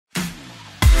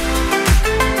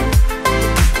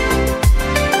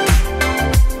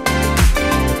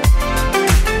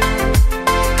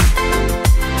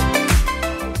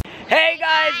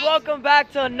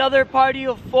back to another Party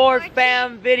of Four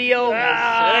fam video.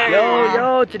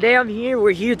 Yo, today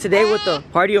we're here today with the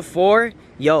Party of Four.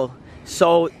 Yo,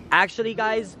 so actually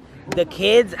guys, the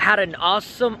kids had an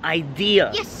awesome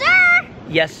idea. Yes, sir.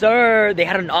 Yes, sir. They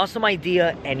had an awesome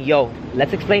idea, and yo,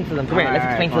 let's explain to them. Come here, let's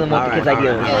explain to them what the kids'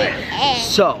 idea was.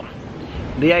 So,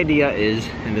 the idea is,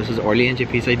 and this is Orly and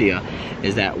JP's idea,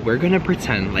 is that we're gonna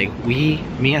pretend like me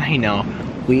and Heynel,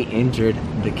 we injured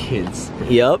the kids.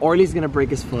 Yep. Orly's gonna break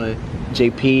his foot.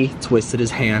 JP twisted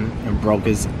his hand and broke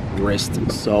his wrist.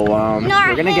 So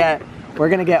we're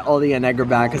gonna get Orly and Edgar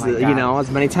back because you know,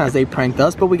 as many times they pranked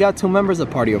us, but we got 2 members of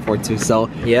Party of Four too, so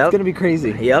it's gonna be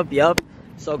crazy. Yep.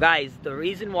 So guys, the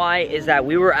reason why is that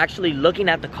we were actually looking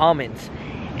at the comments,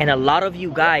 and a lot of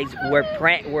you guys were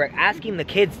asking the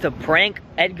kids to prank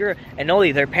Edgar and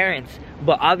Orly, their parents.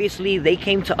 But obviously they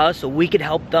came to us so we could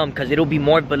help them, because it'll be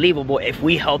more believable if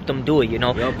we help them do it, you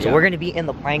know? So we're gonna be in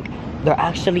the prank.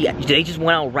 They just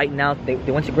went out right now. They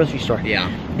went to the grocery store. Yeah.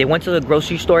 They went to the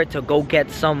grocery store to go get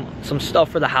some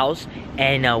stuff for the house,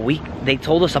 and they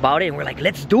told us about it, and we're like,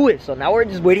 let's do it. So now we're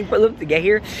just waiting for them to get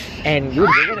here, and dude,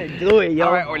 we're gonna do it, yo.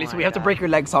 All right, Orly, so we have to break your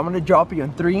leg, so I'm gonna drop you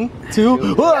in 3,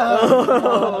 2,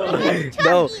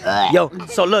 No. Yo,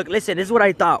 so look, listen, this is what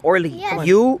I thought. Orly,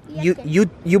 you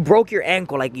broke your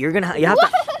ankle. Like you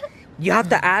have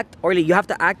to act, Orly, you have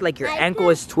to act like your ankle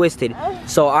is twisted.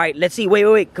 So all right, let's see.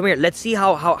 Wait, come here. Let's see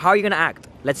how are you gonna act.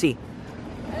 Let's see.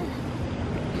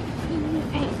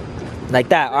 Like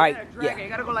that. All right. You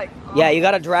gotta go like, yeah, you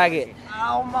gotta drag it.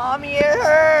 Ow, mommy, it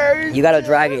hurts. You gotta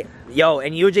drag it. Yo,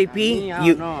 and you,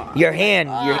 JP, your hand,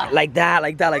 you're like that.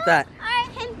 Like that.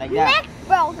 Neck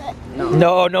broken.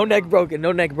 No neck broken.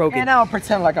 No neck broken. And I'll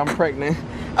pretend like I'm pregnant.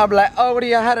 I'm like, oh, what do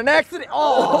you had an accident?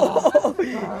 Oh.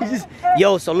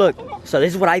 Yo, so look. So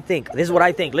this is what I think.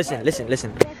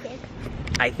 Listen.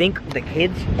 I think the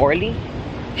kids, Orly,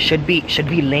 should be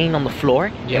laying on the floor,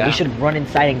 and we should run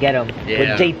inside and get them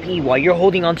with JP while you're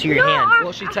holding onto your hand.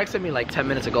 Well, she texted me like 10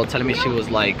 minutes ago telling me she was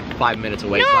like 5 minutes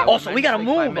away. So we gotta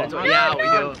move. Yeah, we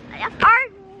do.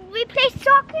 We play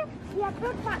soccer. Yeah,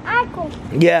 broke my ankle.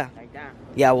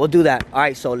 Yeah, we'll do that. All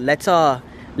right, so let's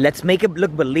make it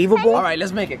look believable. All right,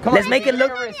 let's make it. Come on. Let's make it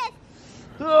look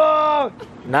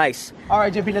nice. All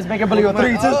right, JP, let's make it believable.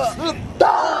 3, 2.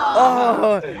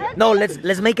 No,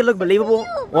 let's make it look believable.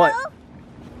 What?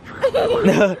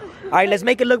 All right, let's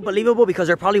make it look believable because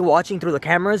they're probably watching through the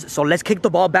cameras. So let's kick the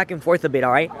ball back and forth a bit.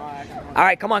 All right. All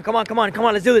right, come on.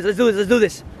 Let's do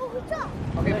this.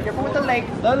 Okay, careful with the leg.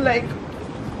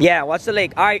 Yeah, watch the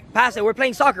leg. All right, pass it. We're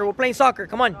playing soccer.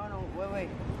 Come on. No, wait.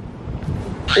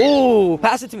 Ooh,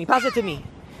 pass it to me.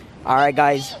 All right,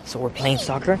 guys. So we're playing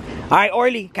soccer. All right,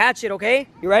 Orly, catch it, okay?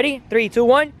 You ready? 3, 2,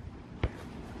 1.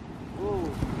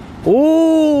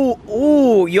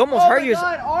 Ooh, you almost hurt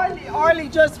yourself. Orly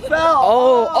just fell.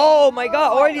 Oh my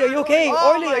God, Orly, are you okay?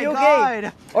 Orly, are you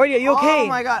okay? Oh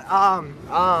my God.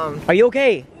 Are you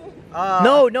okay?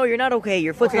 No, you're not okay.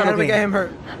 Your foot's not okay. Let me get him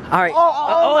hurt. All right.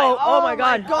 Oh my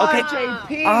God. Okay.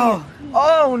 JP.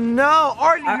 Oh no,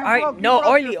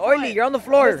 Orly, Orly, you're on the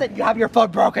floor. Listen, you have your foot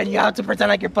broken. You have to pretend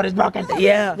like your foot is broken.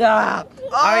 Yeah. All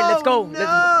right, let's go. No.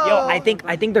 Yo, I think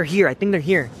they're here.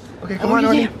 Okay, come on,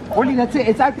 Orly. Orly, that's it.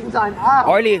 It's acting time.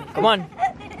 Orly, come on.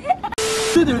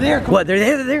 Dude, they're there. What?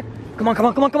 They're there. Come on,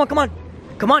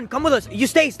 come with us. You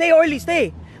stay, Orly,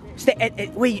 stay.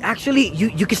 Wait, actually,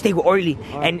 you can stay with Orly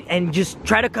and just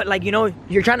try to cut, like, you know,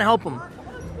 you're trying to help him.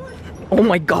 Oh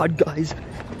my God, guys.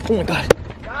 Oh my God.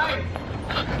 Guys.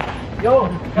 Yo,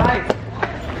 guys.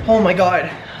 Oh my God.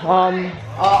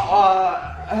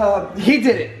 He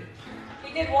did it.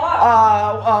 He did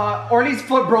what? Orly's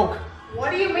foot broke.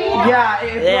 What do you mean? Yeah,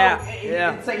 it broke.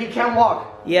 It's like he can't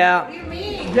walk. Yeah. What do you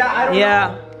mean? Yeah, I don't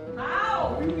know.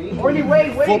 How? Orly,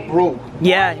 wait. Foot broke.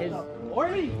 Yeah.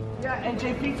 Orly. Yeah, and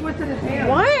JP twisted his hand.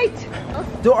 What?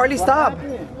 Do Orly stop?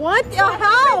 What the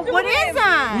hell? What is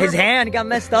that? His hand got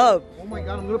messed up. Oh my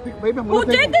God, I'm gonna pick, baby, Who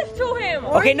did this to him?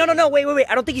 Okay, no, wait.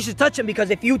 I don't think you should touch him, because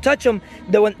if you touch him,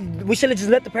 we should have just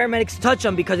let the paramedics touch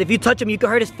him, because if you touch him, you could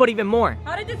hurt his foot even more.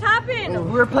 How did this happen?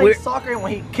 We were playing soccer, and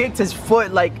when he kicked his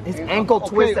foot, like his ankle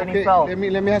twisted and he fell. Let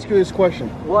me ask you this question.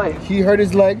 What? He hurt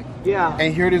his leg. Yeah.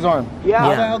 And he hurt his arm. Yeah.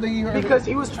 How the hell did he hurt? Because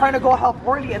he was trying to go help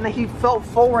Orly, and then he fell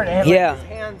forward and his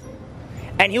hands.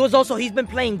 And he's been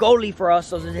playing goalie for us.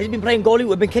 So he's been playing goalie.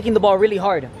 We've been kicking the ball really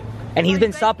hard, and he's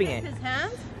been stopping it. His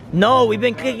hands? No, we've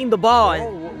been kicking the ball.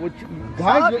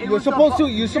 Guys, you're supposed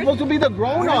to be the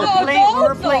grown up. We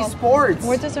were playing sports.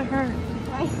 Where does it hurt?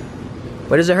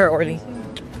 Where does it hurt, Orly?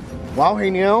 Wow,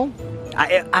 Heynel.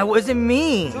 I wasn't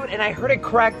me. Dude, and I heard it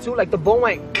crack too, like the bone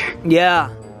went. Yeah.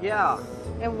 Yeah.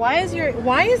 And why is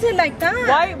it like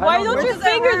that? Why don't your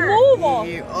fingers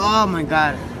move? Oh my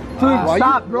God. Dude,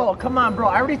 stop, bro. Come on, bro.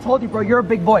 I already told you, bro. You're a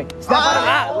big boy.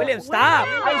 Stop, William, stop.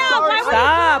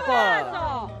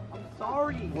 Stop.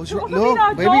 Sorry.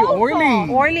 Look, baby, Orly.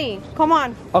 Orly, come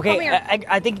on. Okay,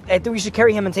 I think we should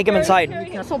carry him and take him inside.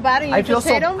 So bad and you just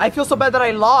hit him? I feel so bad that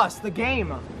I lost the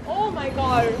game. Oh my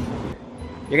God.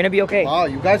 You're gonna be okay. Wow,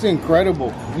 you guys are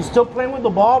incredible. You still playing with the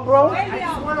ball, bro? I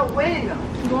just want to win.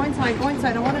 Go inside, go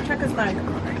inside. I want to check his bag.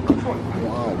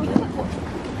 Wow.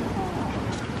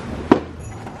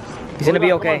 He's gonna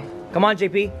be okay. Come on,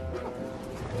 JP.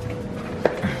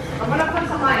 I'm gonna put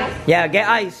some ice. Yeah, get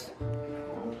ice.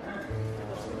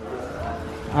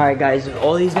 All right, guys.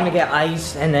 Ollie's gonna get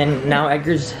ice, and then now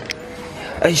Edgar's.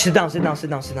 Sit down. Which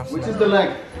is the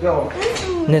leg? Yo.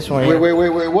 This one.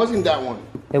 Wait. It wasn't that one.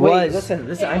 It was.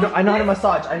 Listen. I know how to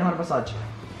massage.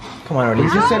 Come on, Orly.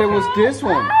 You just said it was this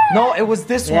one. No, it was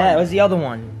this one. Yeah, it was the other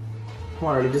one. Come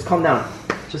on, Orly. Just calm down.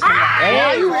 Just calm down.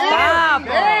 Hey, you stop!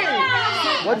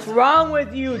 Hey. What's wrong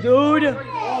with you, dude?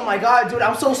 Oh my God, dude.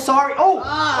 I'm so sorry. Oh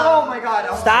my God.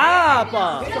 Stop!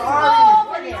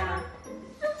 Sorry.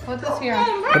 Put this here.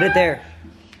 Put it there.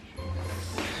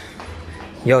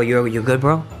 Yo, you good,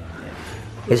 bro?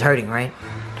 It's hurting, right?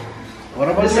 What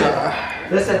about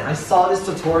Listen, I saw this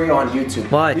tutorial on YouTube.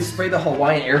 What? You spray the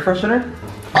Hawaiian air freshener?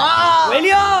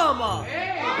 William!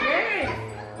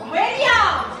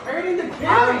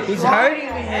 William! He's hurting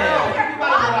him.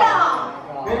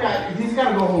 He's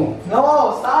gotta go home.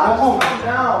 No, stop. Go home. Calm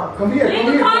down. Come here. He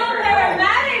called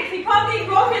paramedics. He probably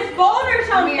broke his bone or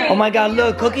something. Oh my God,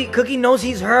 look, Cookie knows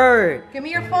he's hurt. Give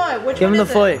me your foot. Which Give one him is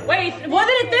the foot. it? Wait,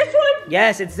 wasn't it this one?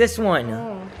 Yes, it's this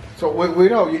one. So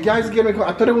wait, no, you guys getting?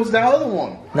 I thought it was the other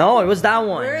one. No, it was that Where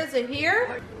one. is it?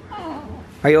 Here?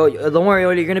 Are you? Don't worry,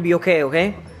 Orly, you're gonna be okay,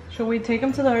 okay? Should we take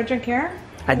him to the urgent care?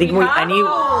 I think I need.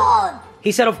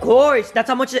 He said, of course. That's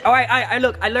how much. All right, I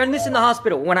look. I learned this in the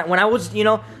hospital when I was,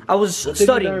 I was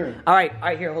studying. All right,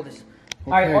 here, hold this.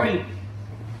 All right, Orly.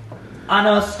 On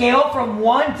a scale from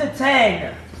 1 to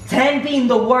 10, 10 being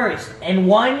the worst and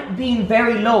 1 being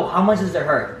very low, how much does it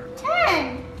hurt?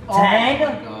 10.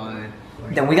 10?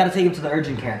 Then we gotta take him to the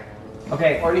urgent care.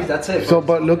 Okay. Orly, that's it. So,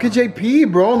 but look at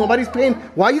JP, bro. Nobody's paying.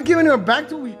 Why are you giving her back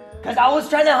to me? Because I was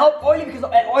trying to help Orly because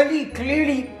Orly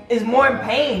clearly is more in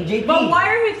pain, JP. But why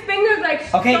are his fingers like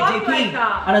stuck Okay, JP, like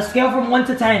that? on a scale from 1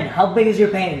 to 10, how big is your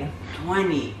pain?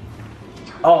 20.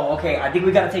 Oh, okay, I think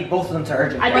we gotta take both of them to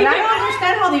urgent care. I don't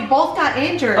understand how they both got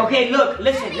injured. Okay, look,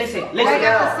 listen. Like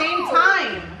at the same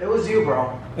time. It was you,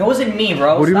 bro. It wasn't me,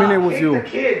 bro. What do you Stop. mean it was you? The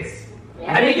kids.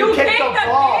 I mean, You kicked kicked the the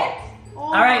ball. kids?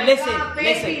 All right, listen,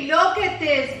 Baby, look at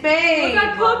this, babe. Look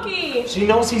at Cookie. She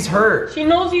knows he's hurt. She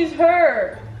knows he's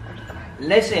hurt.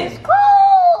 Listen.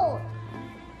 Cool.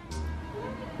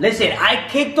 Listen, I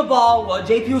kicked the ball while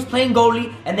JP was playing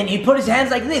goalie, and then he put his hands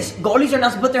like this. Goalies are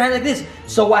not supposed to put their hands like this.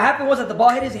 So what happened was that the ball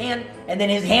hit his hand, and then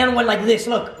his hand went like this,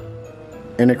 look.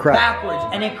 And it cracked. Backwards,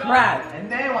 and it cracked.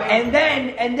 And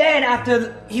then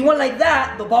after he went like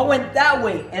that, the ball went that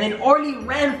way, and then Orly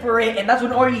ran for it, and that's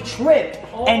when Orly tripped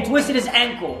and twisted his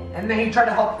ankle. And then he tried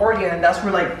to help Orly, and that's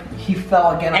where like he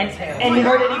fell again on his hand. And he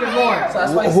hurt it even more. So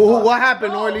that's why he's What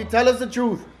happened, Orly? Tell us the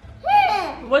truth.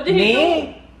 What did he do?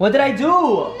 Me? What did I do?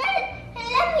 Let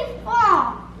me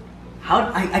fall.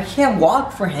 How? I can't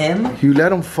walk for him. You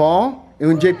let him fall? And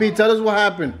when JP, tell us what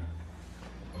happened.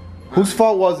 Whose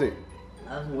fault was it?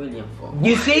 That was William's fault.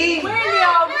 You see? William.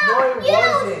 No, it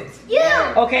wasn't. You.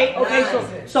 Okay,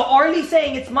 so Orly's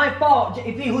saying it's my fault.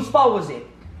 JP, whose fault was it?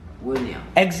 William.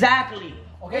 Exactly.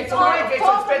 Okay, so it's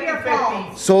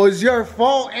 50-50. So it's your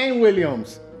fault and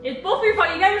William's. It's both of your fault.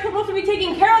 You guys are supposed to be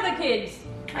taking care of the kids.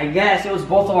 I guess it was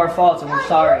both of our faults, and we're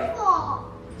sorry.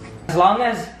 As long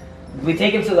as we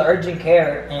take him to the urgent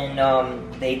care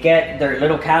and they get their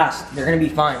little cast, they're gonna be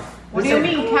fine. What do you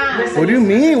mean, Cat? What do you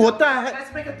mean? What the heck?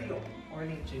 Let's make a deal.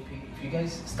 Orly, JP, if you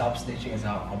guys stop stitching us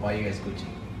out, I'll buy you guys Gucci.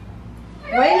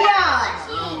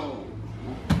 William.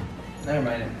 Never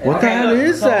mind. What the hell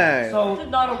is that? This So is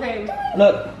not okay.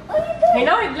 look, Hey,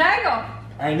 no, it's Lego.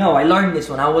 I know I learned this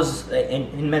when I was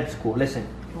in med school. Listen,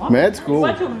 Med You school.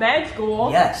 went to med school?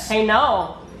 Yes. Hey,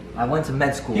 no. I went to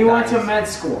med school. He went guys. to med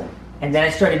school. And then I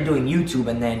started doing YouTube,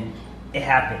 and then it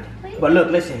happened. But look,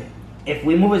 listen. If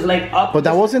we move his leg up, But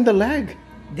that wasn't the leg.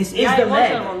 this is Yeah, the it was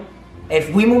leg. that one.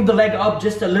 If we move the leg up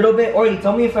just a little bit, Orly,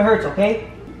 tell me if it hurts, okay?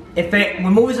 If we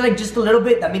move his leg just a little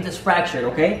bit, that means it's fractured,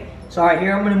 okay? So alright,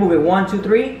 here I'm gonna move it. 1, 2,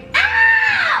 3.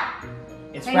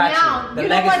 It's Hey, fractured. now, The you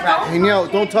leg know is what? fractured. Hey, Neil,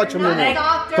 don't touch him no You're not a more.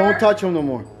 doctor. Don't touch him no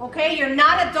more. Okay, you're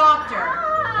not a doctor.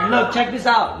 And look, check this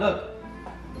out. Look.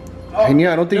 Hey,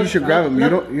 Neil, I don't think you Look, should grab him.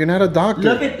 look. You're not a doctor.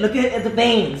 Look at the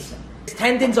veins. His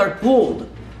tendons are pulled,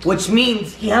 which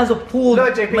means he has a pulled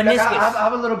meniscus. I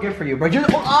have a little gift for you, bro.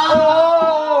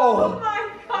 Oh my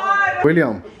God!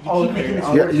 William.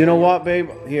 Yeah, you know what, babe?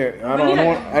 Here, I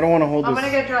don't want to hold this. I'm gonna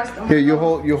get dressed. Here, you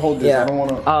hold this. Yeah. I don't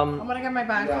want to. I'm gonna get my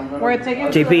bag. We're taking.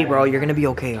 JP, bro, you're gonna be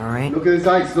okay, all right? Look at this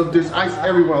ice. Look, there's ice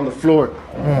everywhere on the floor.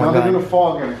 Now they're gonna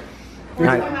fall again.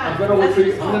 I'm gonna wait for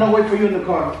you. I'm gonna wait for you in the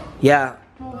car. Yeah,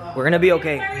 we're gonna be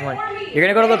okay. Come on. You're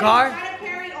gonna go to the car?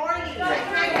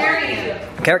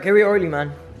 Carry Orly,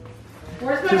 man.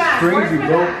 Where's my Just bag? crazy,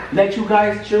 bro. Let you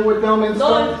guys chill with them and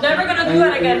stuff. No, never gonna do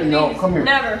that again. No, please. come here.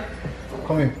 Never.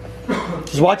 Come here.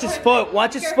 Just watch his foot.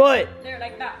 Watch his foot. There,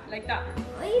 like that, like that.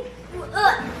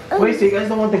 Wait, so you guys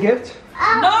don't want the gift?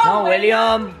 No,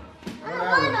 William.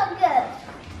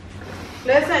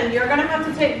 Listen, you're gonna have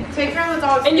to take care of the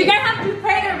dogs. And you guys have to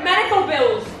pay their medical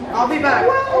bills. I'll be back.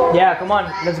 Yeah, come on.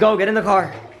 Let's go. Get in the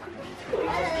car.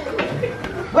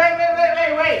 Wait.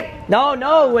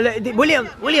 No, William.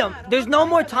 There's no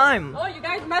more time. Oh, you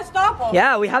guys messed up.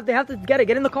 Yeah, they have to get it.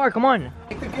 Get in the car. Come on.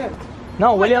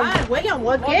 No, William. William,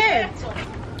 what gift?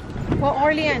 Put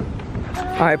Orly in.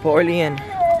 All right, put Orly in.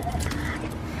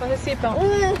 Put his seatbelt.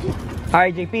 All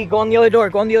right, JP, go on the other door.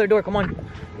 Go on the other door. Come on.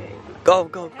 Go.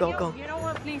 You know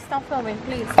what? Please stop filming,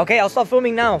 please. Okay, I'll stop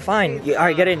filming now. Fine. All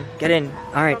right, get in. All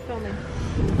right. Stop filming.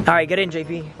 All right, get in,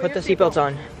 JP. Put the seatbelts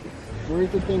on. Where's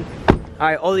the thing? All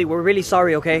right, Orly, we're really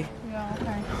sorry, okay? Yeah,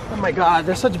 okay. Oh my God,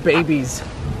 they're such babies.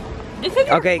 This is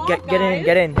your Okay, fault,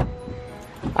 get in.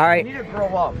 All right. You need to grow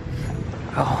up.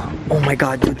 Oh my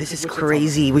God, dude, this is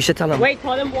crazy. We should tell him. Wait,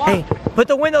 tell them what? Hey, put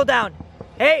the window down.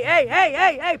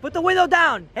 Hey, put the window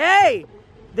down. Hey,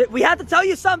 we have to tell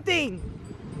you something.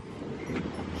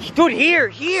 Dude,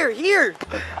 here.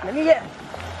 Let me get.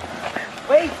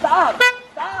 Wait, stop. We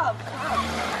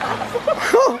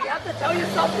have to tell you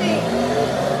something.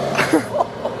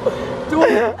 Dude,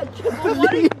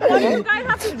 What do you guys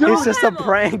have to do? It's just a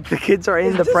prank. The kids are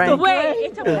in the prank. Wait,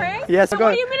 it's a prank? Yes, So go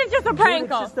what ahead. do you mean it's just a prank?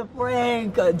 It's just a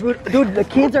prank. Dude, the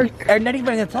kids are not even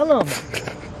gonna tell them.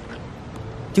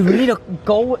 Dude, we need to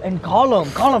go and call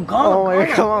them. Oh my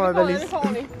God, come on,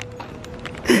 Maibelys.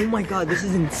 Oh my God, this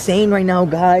is insane right now,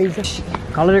 guys.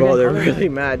 Call it again. Bro, they're really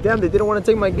mad. Damn, they didn't want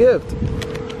to take my gift.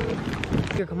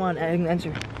 Here, come on, answer.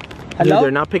 Dude, Hello?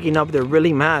 they're not picking up. They're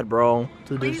really mad, bro.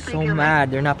 Dude, they're so mad.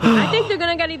 They're not. I think they're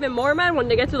gonna get even more mad when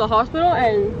they get to the hospital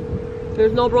and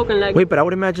there's no broken leg. Wait, but I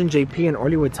would imagine JP and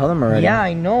Orly would tell them already. Yeah,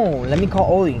 I know. Let me call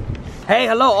Orly. Hey,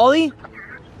 hello, Orly?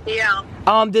 Yeah.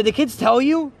 Did the kids tell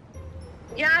you?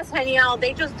 Yes, Heynel,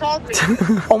 they just told me.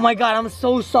 Oh my God, I'm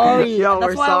so sorry. Yo,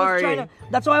 we're sorry.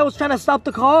 That's why I was trying to stop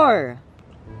the car.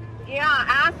 Yeah,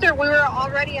 after we were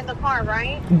already in the car,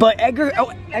 right? But Edgar, You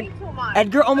play too much.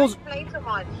 Edgar almost. You play too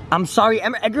much. I'm sorry,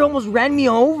 Edgar almost ran me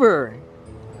over.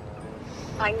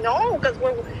 I know, because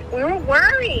we were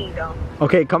worried.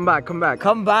 Okay, come back. Come back.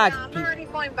 Yeah, I'm already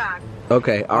going back.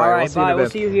 Okay, All right, we'll see you in bye. a We'll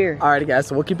bit. see you here. All right, guys,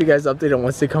 so we'll keep you guys updated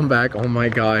once they come back. Oh my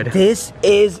God. This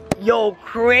is,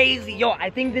 crazy. I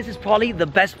think this is probably the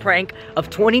best prank of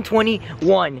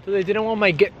 2021. So they didn't want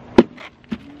my gift.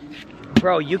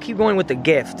 Bro, you keep going with the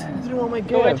gift. They didn't want my gift.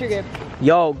 Go get your gift.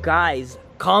 Yo, guys,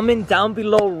 comment down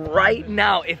below right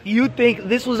now if you think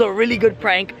this was a really good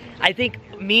prank. I think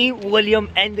me, William,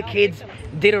 and the kids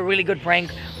did a really good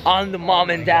prank on the mom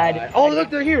and dad. Oh, look,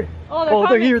 they're here. Oh, they're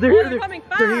coming. They're They're coming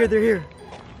fast. They're here.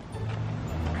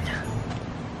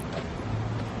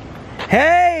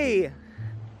 Hey!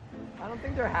 I don't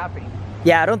think they're happy.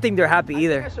 Yeah, I don't think they're happy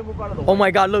either. I should move out of the way. Oh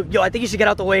my God, look. Yo, I think you should get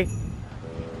out the way.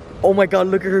 Oh my God,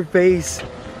 look at her face.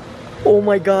 Oh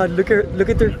my God, look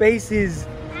at their faces.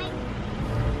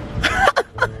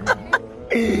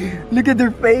 Look at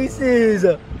their faces.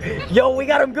 Yo, we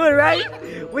got them good,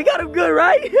 right? We got them good,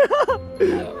 right?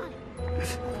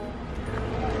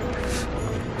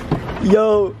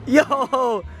 Yo.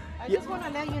 I just want to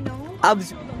let you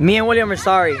know. Me and William are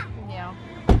sorry. Yeah.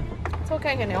 It's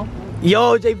okay, Heynel.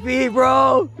 Yo, JP,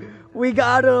 bro. We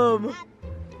got him.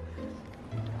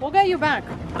 We'll get you back.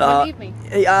 Believe me.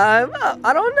 I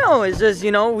don't know. It's just,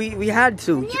 we had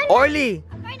to. Orly.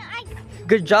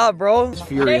 Good job, bro. He's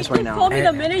furious right now. told me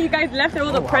the minute you guys left it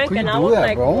was a prank could and you I do was that,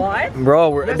 like, bro? what?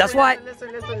 Bro, that's why.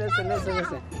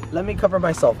 Listen. Let me cover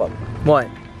myself up. What?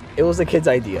 It was the kids'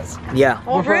 ideas. Yeah.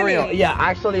 Oh, For really? real. Yeah,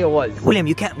 actually it was. William,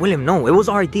 you can't. William, no, it was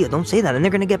our idea. Don't say that, and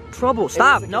they're gonna get trouble.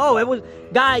 Stop. No, it was.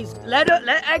 Guys, let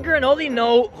Edgar and Orly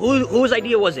know whose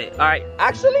idea was it. All right.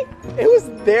 Actually, it was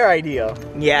their idea.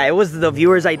 Yeah, it was the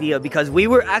viewers' idea because we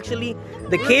were actually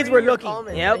the kids were looking.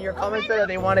 Yep. And your comments said that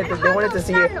they wanted to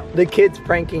see the kids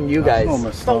pranking you guys.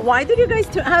 But why did you guys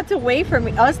have to wait for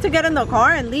us to get in the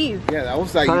car and leave? Yeah, that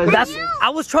was like. I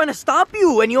was trying to stop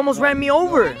you, and you almost ran me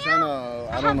over.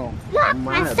 I don't know. Look,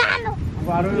 my sandal.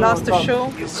 Lost the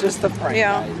shoe. It's just a prank.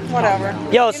 Yeah, whatever.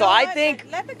 Yo, You so know I what? think.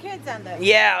 Let the kids end it.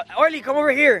 Yeah, Orly, come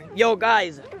over here. Yo,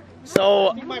 guys.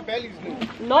 So. My belly's good.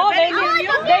 No, they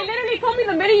literally told me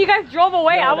the minute you guys drove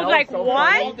away. I was like,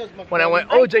 what? When I went,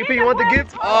 oh, JP, you want the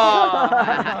gift?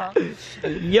 Oh.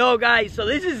 Yo, guys, so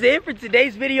this is it for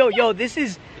today's video. Yo, this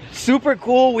is super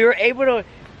cool. We were able to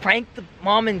prank the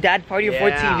mom and dad party of 4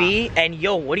 TV. And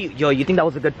yo, you think that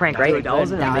was a good prank, right? That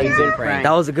was an amazing prank.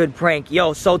 That was a good prank.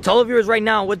 Yo, so tell the viewers right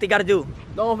now what they gotta do.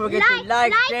 Don't forget to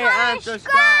like, share, and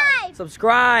subscribe.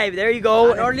 Subscribe. There you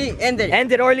go. And Orly, end it.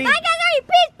 End it, Orly. Like